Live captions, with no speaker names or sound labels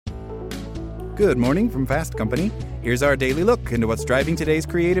Good morning from Fast Company. Here's our daily look into what's driving today's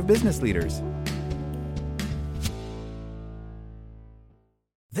creative business leaders.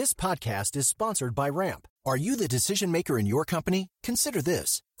 This podcast is sponsored by Ramp. Are you the decision maker in your company? Consider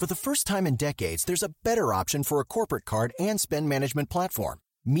this. For the first time in decades, there's a better option for a corporate card and spend management platform.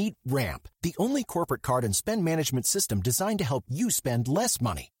 Meet Ramp, the only corporate card and spend management system designed to help you spend less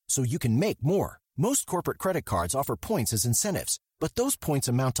money so you can make more. Most corporate credit cards offer points as incentives, but those points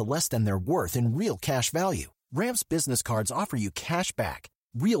amount to less than their worth in real cash value. Ramp's business cards offer you cash back,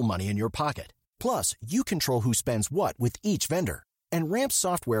 real money in your pocket. Plus, you control who spends what with each vendor. And Ramp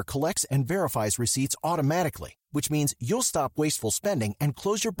software collects and verifies receipts automatically, which means you'll stop wasteful spending and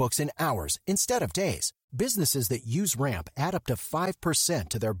close your books in hours instead of days. Businesses that use Ramp add up to 5%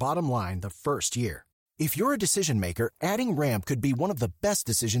 to their bottom line the first year. If you're a decision maker, adding Ramp could be one of the best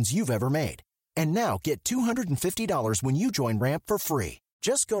decisions you've ever made. And now get $250 when you join Ramp for free.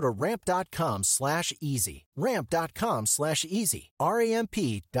 Just go to ramp.com/easy. Ramp.com/easy.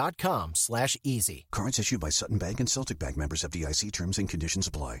 RAMP.com/easy. Cards issued by Sutton Bank and Celtic Bank, members of FDIC. Terms and conditions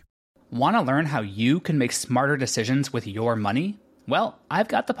apply. Want to learn how you can make smarter decisions with your money? Well, I've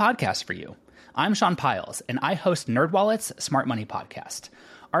got the podcast for you. I'm Sean Piles, and I host NerdWallet's Smart Money Podcast.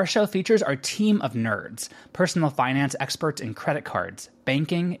 Our show features our team of nerds, personal finance experts in credit cards,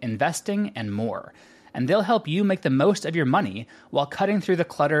 banking, investing, and more. And they'll help you make the most of your money while cutting through the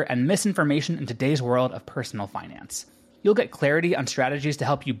clutter and misinformation in today's world of personal finance. You'll get clarity on strategies to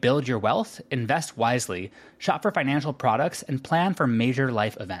help you build your wealth, invest wisely, shop for financial products, and plan for major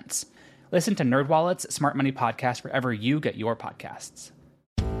life events. Listen to NerdWallet's Smart Money Podcast wherever you get your podcasts.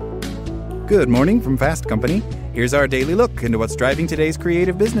 Good morning from Fast Company. Here's our daily look into what's driving today's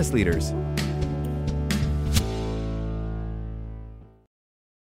creative business leaders.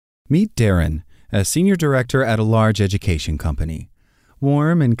 Meet Darren, a senior director at a large education company.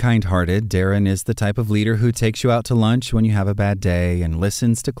 Warm and kind-hearted, Darren is the type of leader who takes you out to lunch when you have a bad day and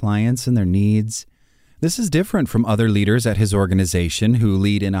listens to clients and their needs. This is different from other leaders at his organization who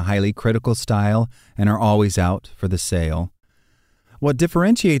lead in a highly critical style and are always out for the sale. What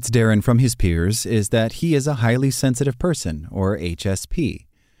differentiates Darren from his peers is that he is a highly sensitive person, or HSP.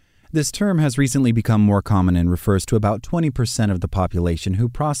 This term has recently become more common and refers to about 20% of the population who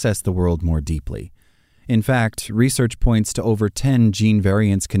process the world more deeply. In fact, research points to over 10 gene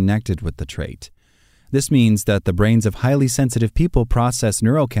variants connected with the trait. This means that the brains of highly sensitive people process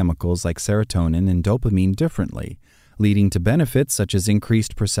neurochemicals like serotonin and dopamine differently, leading to benefits such as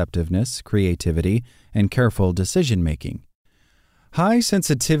increased perceptiveness, creativity, and careful decision-making. High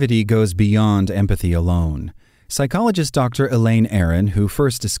sensitivity goes beyond empathy alone. Psychologist Dr. Elaine Aron, who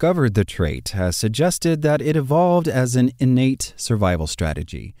first discovered the trait, has suggested that it evolved as an innate survival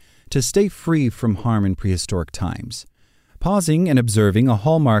strategy to stay free from harm in prehistoric times. Pausing and observing, a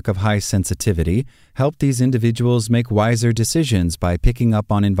hallmark of high sensitivity, helped these individuals make wiser decisions by picking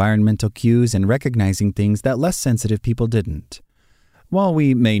up on environmental cues and recognizing things that less sensitive people didn't. While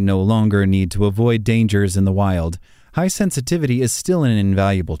we may no longer need to avoid dangers in the wild, high sensitivity is still an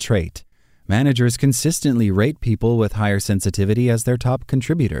invaluable trait. Managers consistently rate people with higher sensitivity as their top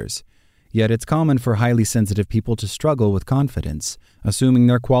contributors. Yet it's common for highly sensitive people to struggle with confidence, assuming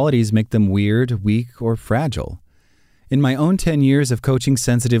their qualities make them weird, weak, or fragile. In my own 10 years of coaching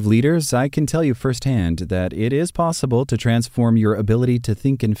sensitive leaders, I can tell you firsthand that it is possible to transform your ability to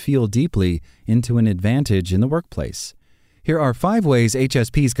think and feel deeply into an advantage in the workplace. Here are 5 ways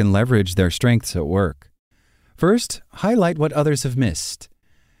HSPs can leverage their strengths at work. First, highlight what others have missed.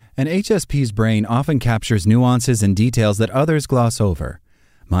 An HSP's brain often captures nuances and details that others gloss over.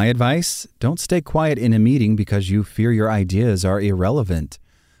 My advice, don't stay quiet in a meeting because you fear your ideas are irrelevant.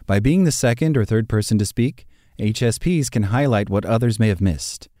 By being the second or third person to speak, HSPs can highlight what others may have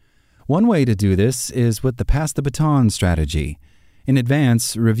missed. One way to do this is with the pass the baton strategy. In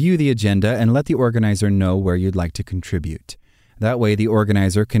advance, review the agenda and let the organizer know where you'd like to contribute. That way, the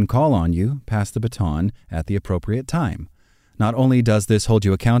organizer can call on you, pass the baton, at the appropriate time. Not only does this hold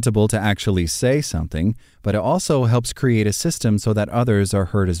you accountable to actually say something, but it also helps create a system so that others are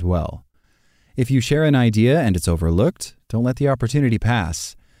heard as well. If you share an idea and it's overlooked, don't let the opportunity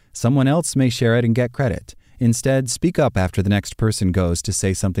pass. Someone else may share it and get credit. Instead, speak up after the next person goes to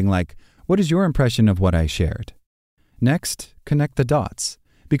say something like, "What is your impression of what I shared?" Next, connect the dots.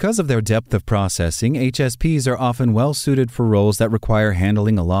 Because of their depth of processing, HSPs are often well-suited for roles that require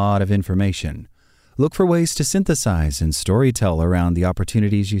handling a lot of information. Look for ways to synthesize and storytell around the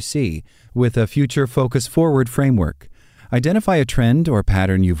opportunities you see with a future focus-forward framework. Identify a trend or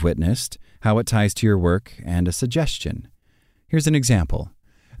pattern you've witnessed, how it ties to your work, and a suggestion. Here's an example.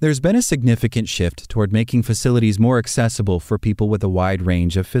 There's been a significant shift toward making facilities more accessible for people with a wide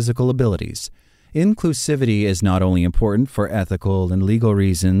range of physical abilities. Inclusivity is not only important for ethical and legal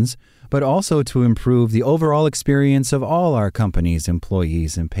reasons, but also to improve the overall experience of all our company's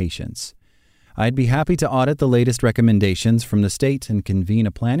employees and patients. I'd be happy to audit the latest recommendations from the state and convene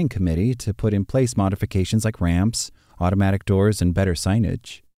a planning committee to put in place modifications like ramps, automatic doors, and better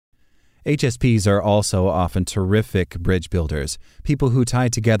signage. HSPs are also often terrific bridge builders, people who tie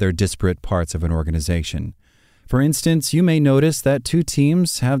together disparate parts of an organization. For instance, you may notice that two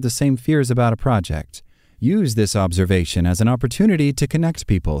teams have the same fears about a project. Use this observation as an opportunity to connect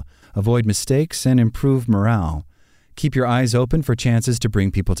people, avoid mistakes, and improve morale. Keep your eyes open for chances to bring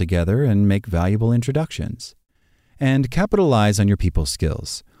people together and make valuable introductions. And capitalize on your people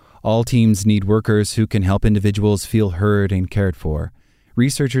skills. All teams need workers who can help individuals feel heard and cared for.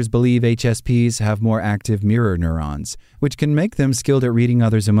 Researchers believe HSPs have more active mirror neurons, which can make them skilled at reading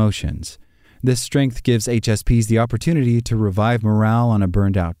others' emotions. This strength gives HSPs the opportunity to revive morale on a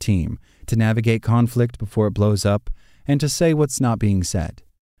burned-out team, to navigate conflict before it blows up, and to say what's not being said.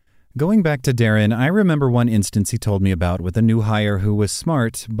 Going back to Darren, I remember one instance he told me about with a new hire who was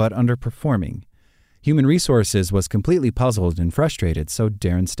smart but underperforming. Human Resources was completely puzzled and frustrated, so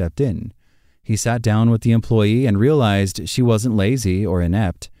Darren stepped in. He sat down with the employee and realized she wasn't lazy or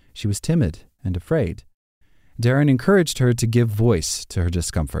inept. She was timid and afraid. Darren encouraged her to give voice to her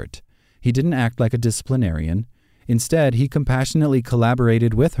discomfort. He didn't act like a disciplinarian. Instead, he compassionately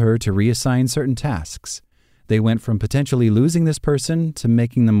collaborated with her to reassign certain tasks. They went from potentially losing this person to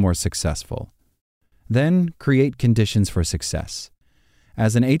making them more successful. Then, create conditions for success.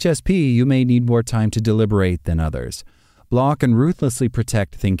 As an HSP, you may need more time to deliberate than others. Block and ruthlessly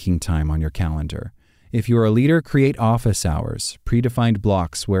protect thinking time on your calendar. If you're a leader, create office hours, predefined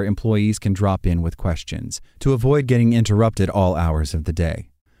blocks where employees can drop in with questions, to avoid getting interrupted all hours of the day.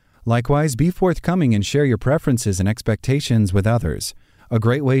 Likewise, be forthcoming and share your preferences and expectations with others. A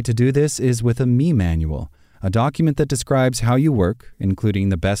great way to do this is with a Me Manual, a document that describes how you work, including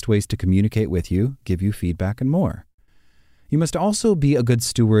the best ways to communicate with you, give you feedback, and more. You must also be a good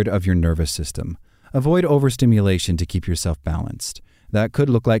steward of your nervous system. Avoid overstimulation to keep yourself balanced. That could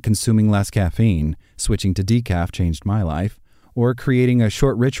look like consuming less caffeine, switching to decaf changed my life, or creating a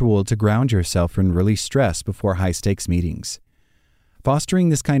short ritual to ground yourself and release stress before high-stakes meetings. Fostering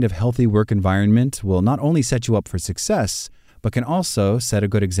this kind of healthy work environment will not only set you up for success, but can also set a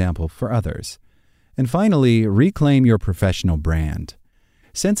good example for others. And finally, reclaim your professional brand.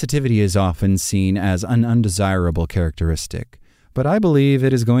 Sensitivity is often seen as an undesirable characteristic, but I believe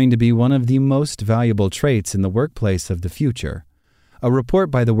it is going to be one of the most valuable traits in the workplace of the future. A report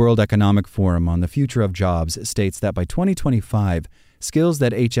by the World Economic Forum on the future of jobs states that by 2025, skills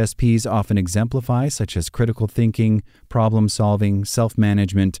that HSPs often exemplify, such as critical thinking, problem-solving,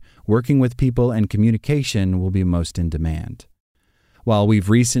 self-management, working with people, and communication, will be most in demand. While we've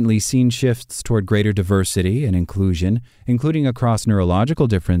recently seen shifts toward greater diversity and inclusion, including across neurological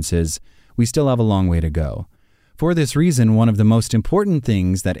differences, we still have a long way to go. For this reason, one of the most important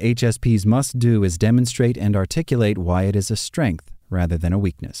things that HSPs must do is demonstrate and articulate why it is a strength rather than a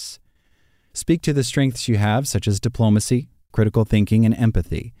weakness. Speak to the strengths you have, such as diplomacy, critical thinking, and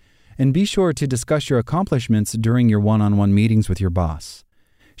empathy, and be sure to discuss your accomplishments during your one-on-one meetings with your boss.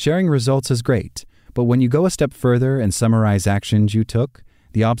 Sharing results is great, but when you go a step further and summarize actions you took,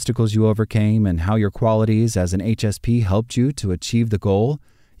 the obstacles you overcame, and how your qualities as an HSP helped you to achieve the goal,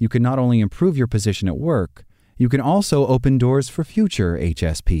 you can not only improve your position at work, you can also open doors for future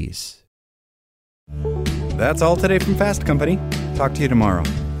HSPs. That's all today from Fast Company. Talk to you tomorrow.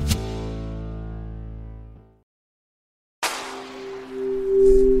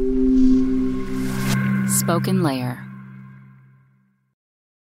 Spoken Layer.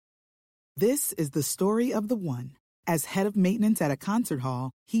 This is the story of the one. As head of maintenance at a concert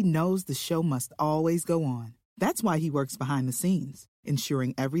hall, he knows the show must always go on. That's why he works behind the scenes,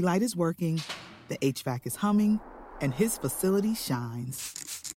 ensuring every light is working, the HVAC is humming, and his facility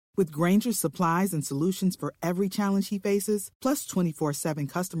shines. With Grainger's supplies and solutions for every challenge he faces, plus 24/7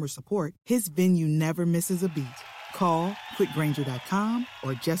 customer support, his venue never misses a beat. Call quickgrainger.com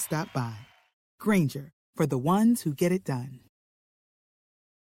or just stop by. Grainger, for the ones who get it done.